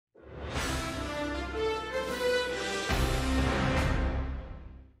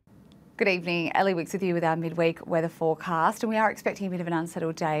Good evening, Elly Wicks with you with our midweek weather forecast, and we are expecting a bit of an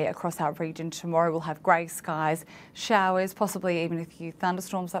unsettled day across our region. Tomorrow we'll have grey skies, showers, possibly even a few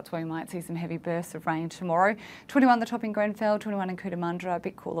thunderstorms. That's where we might see some heavy bursts of rain tomorrow. 21 the top in Grenfell, 21 in Cootamundra, a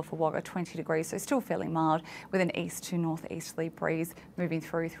bit cooler for Wagga, 20 degrees, so still fairly mild with an east to northeasterly breeze moving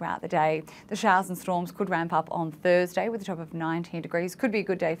throughout the day. The showers and storms could ramp up on Thursday with a top of 19 degrees. Could be a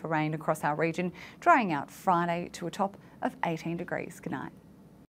good day for rain across our region, drying out Friday to a top of 18 degrees. Good night.